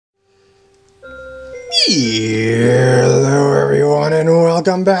Hello everyone and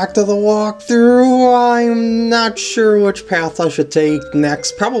welcome back to the walkthrough. I'm not sure which path I should take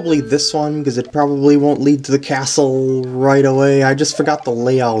next. Probably this one, because it probably won't lead to the castle right away. I just forgot the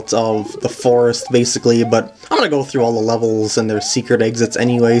layout of the forest, basically, but I'm gonna go through all the levels and their secret exits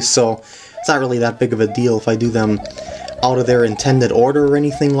anyway, so it's not really that big of a deal if I do them out of their intended order or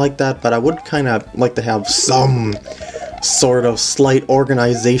anything like that, but I would kind of like to have some sort of slight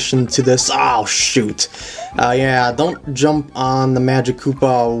organization to this. Oh, shoot. Yeah, don't jump on the Magic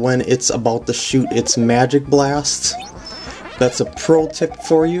Koopa when it's about to shoot its Magic Blast. That's a pro tip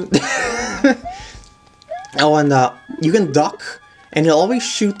for you. Oh, and you can duck, and it'll always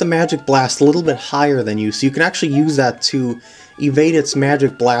shoot the Magic Blast a little bit higher than you, so you can actually use that to evade its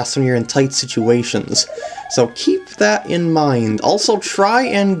Magic Blast when you're in tight situations. So keep that in mind. Also, try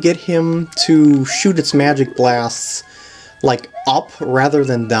and get him to shoot its Magic Blasts like up rather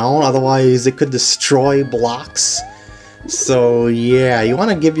than down, otherwise it could destroy blocks. So yeah, you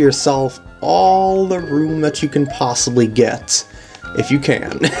want to give yourself all the room that you can possibly get, if you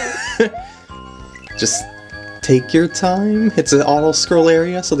can. Just take your time. It's an auto-scroll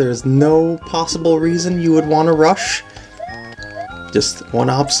area, so there's no possible reason you would want to rush. Just one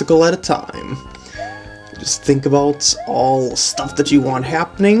obstacle at a time. Just think about all stuff that you want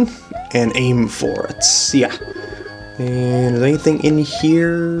happening and aim for it. Yeah. And is anything in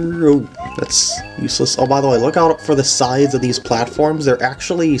here? Oh, that's useless. Oh, by the way, look out for the sides of these platforms. They're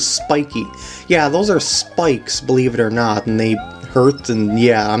actually spiky. Yeah, those are spikes, believe it or not, and they hurt, and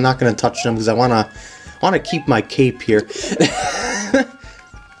yeah, I'm not going to touch them because I want to keep my cape here.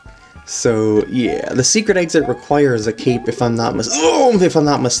 So, yeah, the secret exit requires a cape if I'm not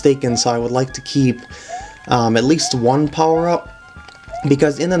mistaken, so I would like to keep at least one power-up.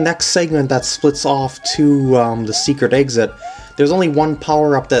 Because in the next segment that splits off to the secret exit, there's only one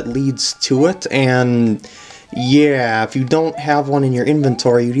power-up that leads to it, and yeah, if you don't have one in your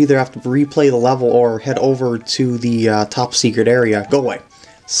inventory, you'd either have to replay the level or head over to the top secret area. Go away.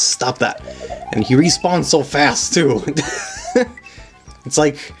 Stop that. And he respawns so fast, too. It's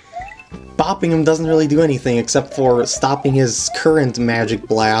like bopping him doesn't really do anything except for stopping his current Magic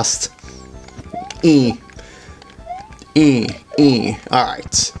Blast.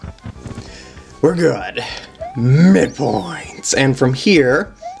 Alright. We're good. Midpoint. And from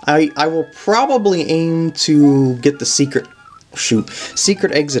here, I will probably aim to get the secret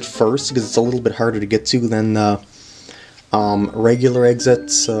exit first, because it's a little bit harder to get to than the regular exit,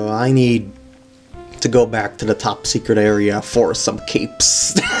 so I need to go back to the top secret area for some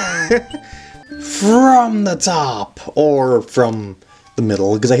capes. From the top, or from the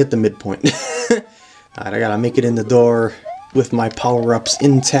middle, because I hit the midpoint. Alright, I gotta make it in the door with my power-ups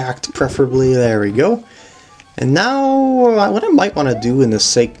intact, preferably. There we go. And now, what I might want to do in this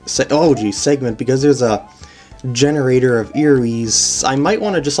segment, because there's a generator of Eeries, I might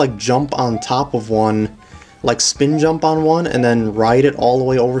want to just like jump on top of one, like spin jump on one, and then ride it all the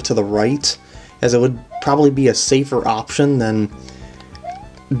way over to the right, as it would probably be a safer option than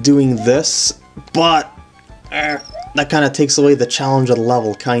doing this, but that kind of takes away the challenge of the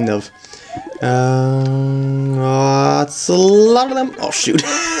level, kind of. It's a lot of them. Oh, shoot.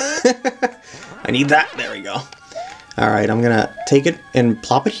 I need that. There we go. Alright, I'm gonna take it and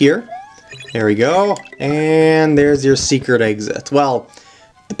plop it here. There we go. And there's your secret exit. Well,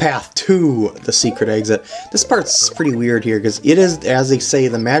 the path to the secret exit. This part's pretty weird here, because it is, as they say,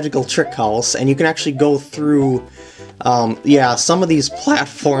 the magical trick house, and you can actually go through, yeah, some of these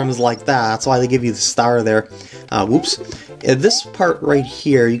platforms like that. That's why they give you the star there. Whoops. This part right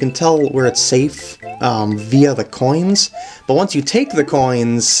here, you can tell where it's safe via the coins, but once you take the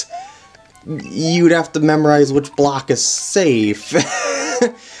coins, you'd have to memorize which block is safe.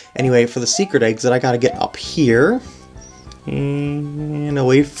 Anyway, for the secret exit, I gotta get up here, and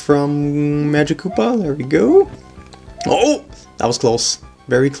away from Magic Koopa. There we go. Oh! That was close.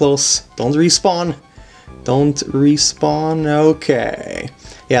 Very close. Don't respawn. Don't respawn. Okay.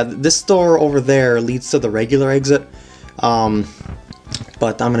 Yeah, this door over there leads to the regular exit.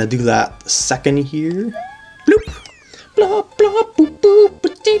 But I'm gonna do that second here. Bloop! Blah, blah, boop, boop,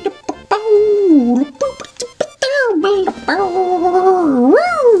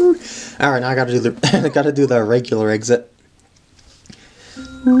 alright, now I gotta do the regular exit.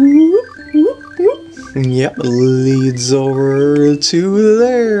 Yep, leads over to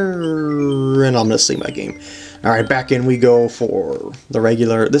there, and I'm gonna save my game. Alright, back in we go for the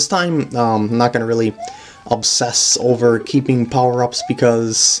regular. This time, I'm not gonna really obsess over keeping power-ups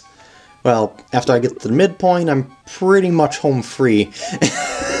because, well, after I get to the midpoint, I'm pretty much home free.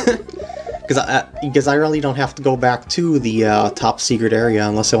 Because I really don't have to go back to the top secret area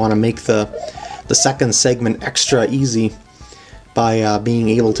unless I want to make the the second segment extra easy by being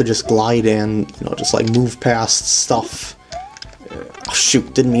able to just glide and, you know, just like move past stuff. Oh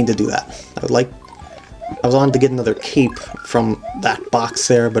shoot, didn't mean to do that. I was on to get another cape from that box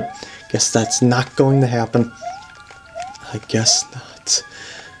there, but guess that's not going to happen. I guess not.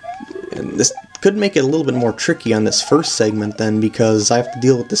 And this could make it a little bit more tricky on this first segment then, because I have to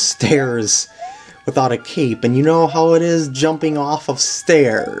deal with the stairs without a cape, and you know how it is jumping off of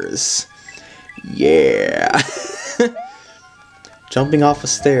stairs. Yeah. Jumping off of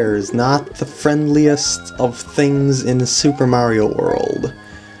stairs, not the friendliest of things in the Super Mario World.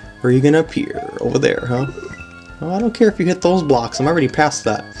 Where are you gonna appear? Over there, huh? Oh, I don't care if you hit those blocks, I'm already past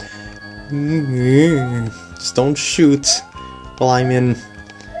that. Just don't shoot while I'm in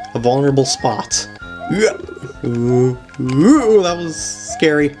a vulnerable spot. Ooh, that was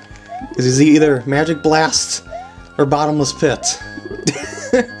scary. Because it's either Magic Blast or Bottomless Pit.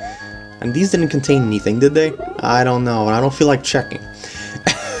 And these didn't contain anything, did they? I don't know, and I don't feel like checking.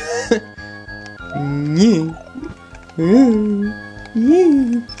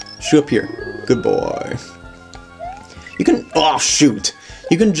 Shoot up here. Good boy. You can... Oh, shoot!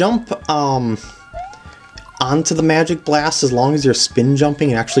 You can jump onto the Magic Blast as long as you're spin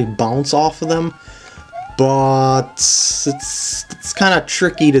jumping and actually bounce off of them. But it's kind of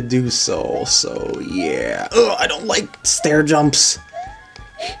tricky to do so, yeah. Ugh, I don't like stair jumps.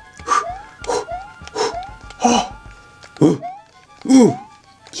 Ooh,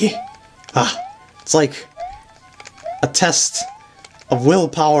 yeah. It's like a test of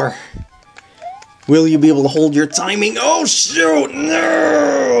willpower. Will you be able to hold your timing? Oh shoot,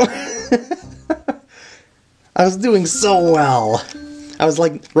 no! I was doing so well. I was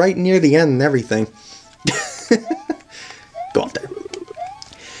like right near the end and everything. Go up there.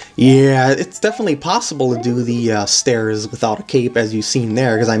 Yeah, it's definitely possible to do the stairs without a cape, as you've seen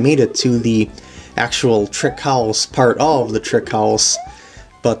there, because I made it to the actual trick house part of the trick house.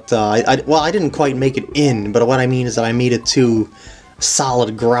 But, well, I didn't quite make it in, but what I mean is that I made it to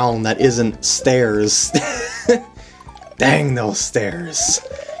solid ground that isn't stairs. Dang those stairs.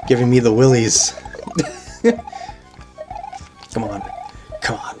 Giving me the willies. Come on.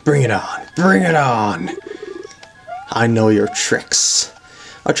 Come on, bring it on. Bring it on. I know your tricks.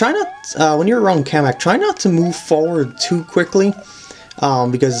 Try not, when you're around Kamek, try not to move forward too quickly.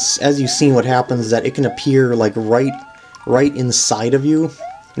 Because as you've seen, what happens is that it can appear like right inside of you.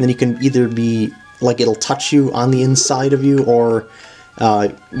 And then you can either be, like, it'll touch you on the inside of you, or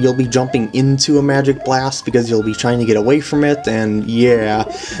you'll be jumping into a Magic Blast because you'll be trying to get away from it, and yeah.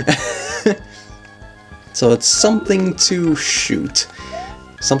 So it's something to shoot.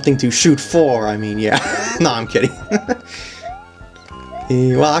 Something to shoot for, I mean, yeah. No, I'm kidding.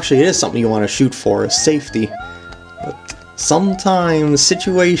 Well, actually, it is something you want to shoot for, safety. But sometimes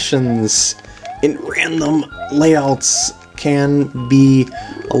situations in random layouts can be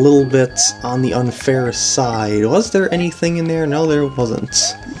a little bit on the unfair side. Was there anything in there? No, there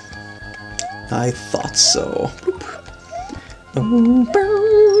wasn't. I thought so.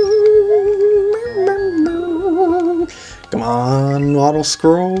 Come on, auto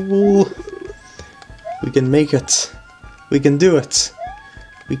scroll. We can make it. We can do it.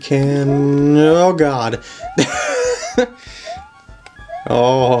 We can... Oh god.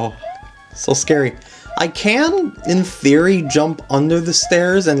 Oh, so scary. I can, in theory, jump under the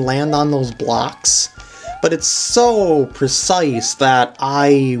stairs and land on those blocks, but it's so precise that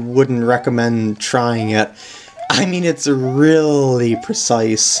I wouldn't recommend trying it. I mean, it's really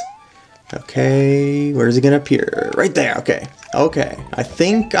precise. Okay, where's it gonna appear? Right there, okay. Okay, I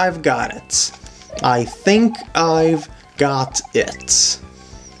think I've got it. I think I've got it.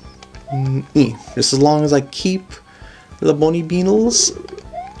 Just as long as I keep the Boney Beanles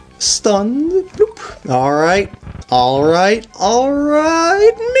stunned. Bloop. Alright, alright,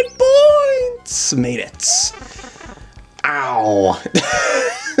 alright. Make points! Made it. Ow.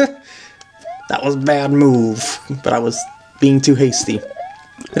 That was a bad move, but I was being too hasty.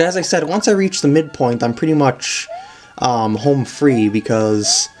 But as I said, once I reach the midpoint, I'm pretty much home free,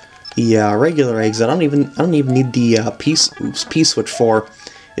 because the regular exit, I don't even need the P-switch for.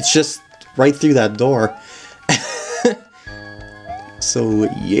 It's just right through that door. So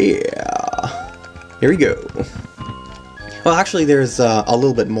yeah, here we go. Well, actually, there's a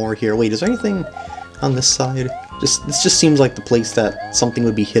little bit more here. Wait, is there anything on this side? This just seems like the place that something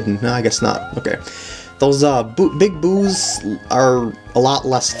would be hidden. No, I guess not. Okay, those big boos are a lot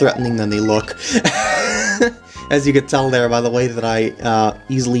less threatening than they look. As you could tell there by the way that I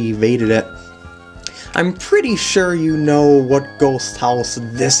easily evaded it. I'm pretty sure you know what ghost house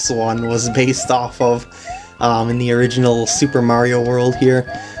this one was based off of in the original Super Mario World here.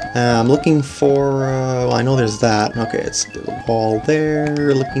 I'm looking for, well, I know there's that. Okay, it's the wall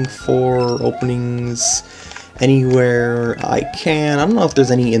there. Looking for openings anywhere I can. I don't know if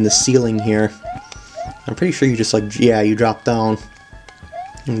there's any in the ceiling here. I'm pretty sure you just like, yeah, you drop down.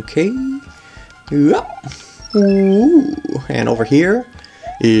 Okay. Yep. Ooh. And over here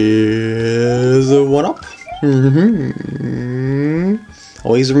is a 1-up.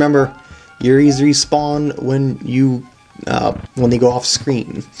 Always remember, Yuris respawn when you when they go off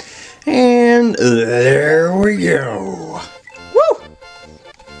screen. And there we go. Woo!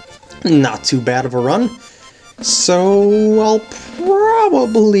 Not too bad of a run. So I'll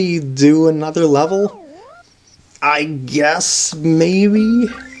probably do another level. I guess, maybe?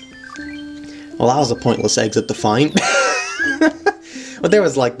 Well, that was a pointless exit to find. But there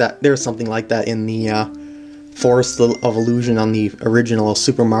was like that. There was something like that in the Forest of Illusion on the original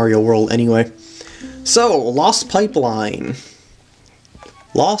Super Mario World anyway. So, Lost Pipeline.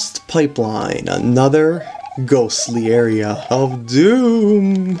 Lost Pipeline. Another ghostly area of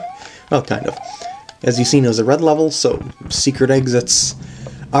doom. Well, kind of. As you've seen, it was a red level, so secret exits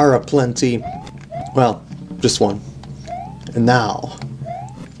are aplenty. Well, just one. And now,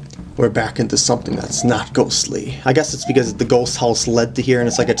 we're back into something that's not ghostly. I guess it's because the ghost house led to here and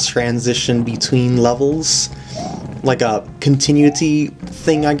it's like a transition between levels. Like a continuity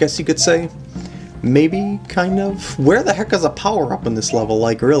thing, I guess you could say. Maybe, kind of. Where the heck is a power-up in this level?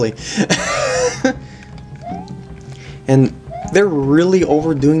 Like, really? And they're really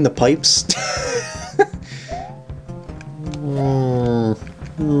overdoing the pipes.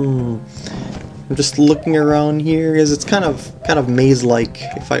 I'm just looking around here, as it's kind of maze-like.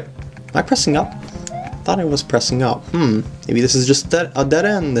 Am I pressing up? I thought I was pressing up. Maybe this is just a dead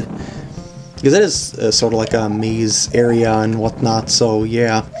end. Because it is sort of like a maze area and whatnot, so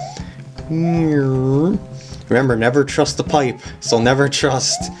yeah. Remember, never trust the pipe, so never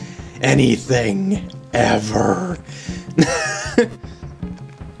trust anything, ever.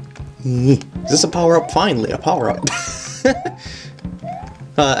 Is this a power-up? Finally, a power-up.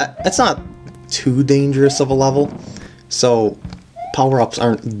 It's not too dangerous of a level, so power-ups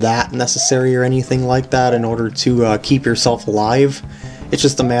aren't that necessary or anything like that in order to keep yourself alive. It's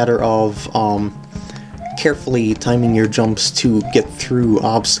just a matter of carefully timing your jumps to get through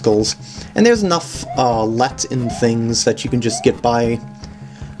obstacles. And there's enough let in things that you can just get by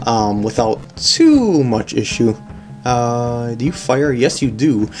without too much issue. Do you fire? Yes, you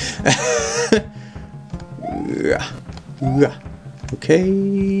do.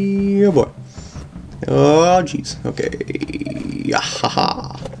 Okay, oh boy. Oh, jeez. Okay.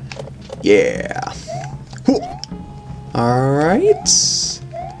 Haha. Yeah. Alright.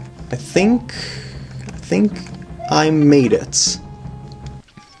 I think I made it.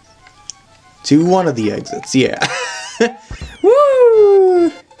 To one of the exits, yeah.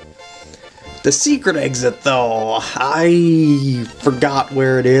 Woo! The secret exit, though. I forgot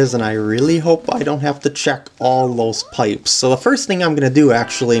where it is, and I really hope I don't have to check all those pipes. So the first thing I'm gonna do,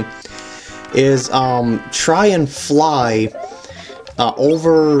 actually, is try and fly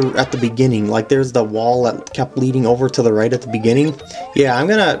over at the beginning. Like, there's the wall that kept leading over to the right at the beginning. Yeah, I'm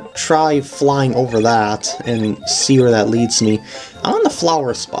gonna try flying over that and see where that leads me. I'm on the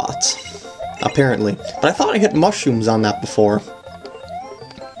flower spot, apparently. But I thought I hit mushrooms on that before.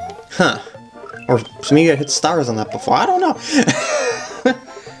 Huh. Or maybe I hit stars on that before. I don't know.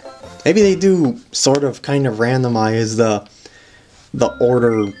 Maybe they do sort of kind of randomize the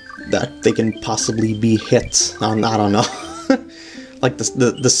order that they can possibly be hit on. I don't know. Like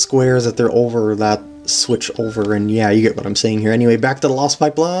the squares that they're over that switch over, and yeah, you get what I'm saying here. Anyway, back to the Lost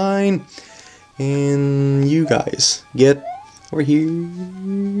Pipeline. And you guys, get over here.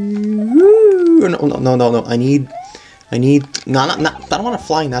 No. I need, no, I don't want to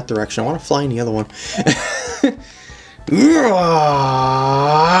fly in that direction. I want to fly in the other one.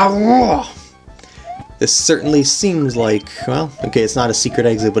 This certainly seems like, well, okay, it's not a secret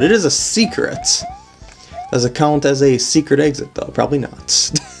exit, but it is a secret. Does it count as a secret exit, though? Probably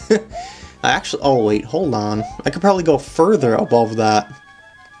not. I actually, oh wait, hold on. I could probably go further above that.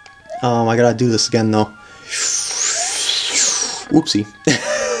 I gotta do this again, though. Whoopsie.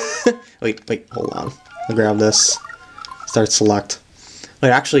 Wait, hold on. I'll grab this. Start select.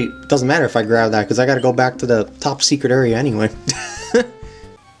 Wait, actually, it doesn't matter if I grab that, because I gotta go back to the top secret area anyway.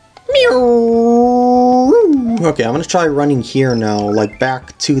 Okay, I'm gonna try running here now, like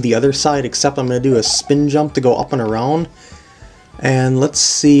back to the other side, except I'm gonna do a spin jump to go up and around. And let's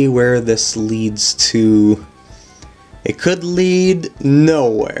see where this leads to. It could lead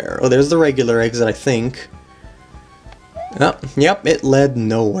nowhere. Oh, there's the regular exit, I think. Oh, yep, it led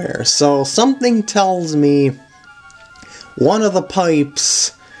nowhere. So something tells me one of the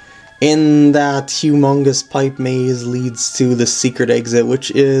pipes in that humongous pipe maze leads to the secret exit,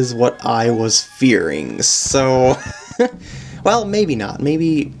 which is what I was fearing. So, well, maybe not.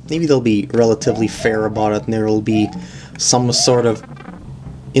 Maybe they'll be relatively fair about it, and there will be some sort of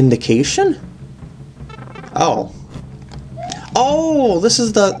indication? Oh. Oh, this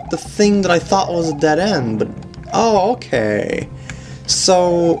is the thing that I thought was a dead end, but... Oh, okay.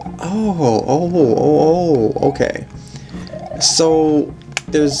 So... okay. So,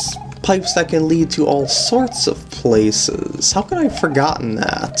 there's pipes that can lead to all sorts of places. How could I have forgotten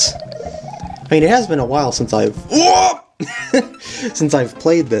that? I mean, it has been a while since I've... since I've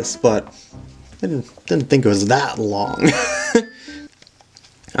played this, but I didn't think it was that long.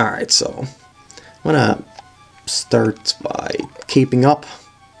 Alright, so I'm gonna start by keeping up.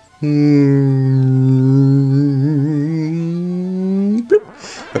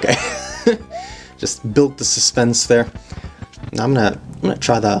 Okay. Just built the suspense there. Now I'm gonna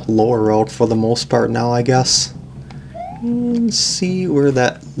try the lower road for the most part now, I guess. And see where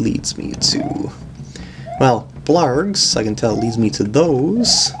that leads me to. Well, blargs, I can tell leads me to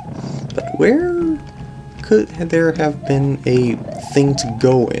those. But where could there have been a thing to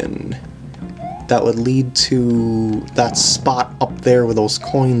go in that would lead to that spot up there where those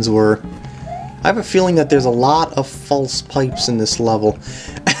coins were? I have a feeling that there's a lot of false pipes in this level.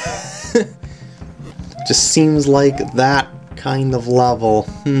 Just seems like that kind of level.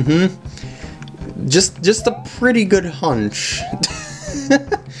 Just a pretty good hunch.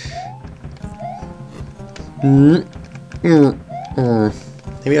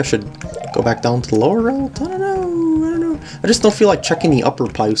 Maybe I should go back down to the lower route? I don't know. I just don't feel like checking the upper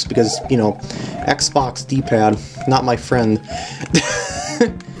pipes because, you know, Xbox D-pad, not my friend.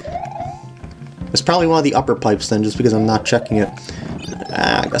 It's probably one of the upper pipes then, just because I'm not checking it.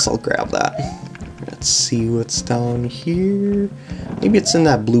 I guess I'll grab that. Let's see what's down here. Maybe it's in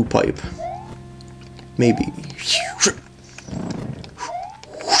that blue pipe. Maybe.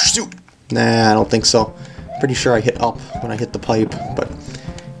 Nah, I don't think so. Pretty sure I hit up when I hit the pipe, but...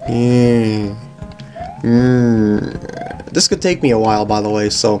 This could take me a while, by the way,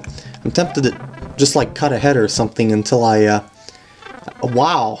 so I'm tempted to just, like, cut ahead or something until I,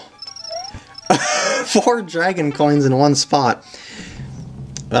 wow! 4 dragon coins in one spot.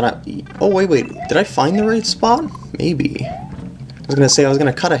 But oh, wait, did I find the right spot? Maybe. I was gonna say I was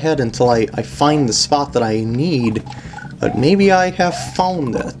gonna cut ahead until I find the spot that I need, but maybe I have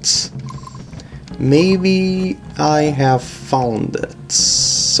found it. Maybe I have found it.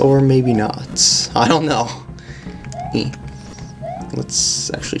 Or maybe not. I don't know.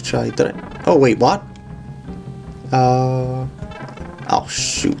 Let's actually try. Did I? Oh, wait, what? Oh,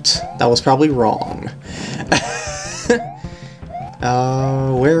 shoot. That was probably wrong.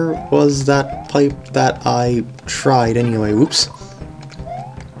 Where was that pipe that I tried anyway? Whoops.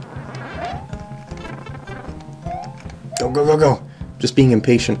 Go. Just being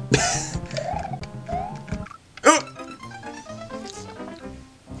impatient.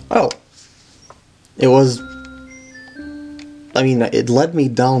 Oh. It was... I mean, it led me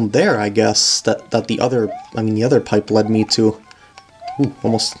down there, I guess, that the other... I mean, the other pipe led me to. Ooh,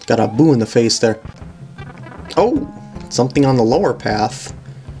 almost got a boo in the face there. Oh! Something on the lower path.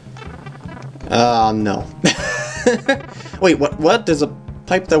 No. Wait, what? There's a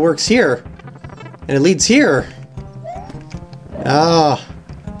pipe that works here. And it leads here.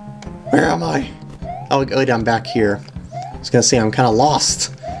 Where am I? Oh, wait, I'm back here. I was gonna say, I'm kinda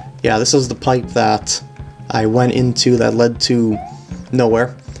lost. Yeah, this is the pipe that I went into that led to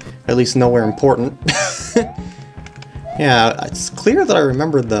nowhere. At least nowhere important. Yeah, it's clear that I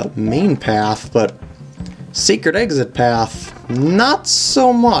remember the main path, but secret exit path, not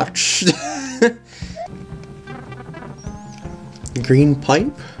so much. Green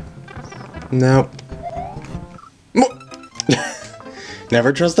pipe? Nope.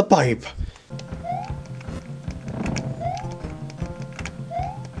 Never trust the pipe.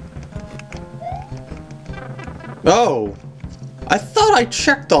 Oh! I thought I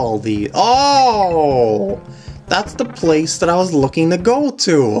checked all the... Oh! That's the place that I was looking to go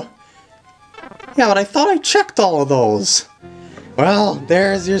to. Yeah, but I thought I checked all of those. Well,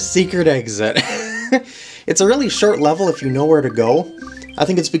 there's your secret exit. It's a really short level if you know where to go. I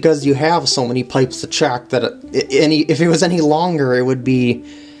think it's because you have so many pipes to check that if it was any longer, it would be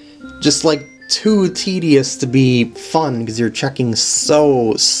just like too tedious to be fun because you're checking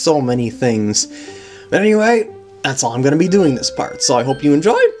so many things. But anyway, that's all I'm going to be doing this part, so I hope you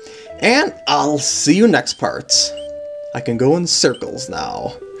enjoyed, and I'll see you next part. I can go in circles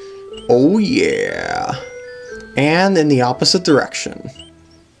now. Oh yeah. And in the opposite direction.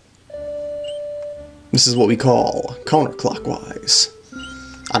 This is what we call counterclockwise.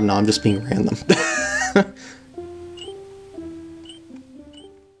 I don't know, I'm just being random.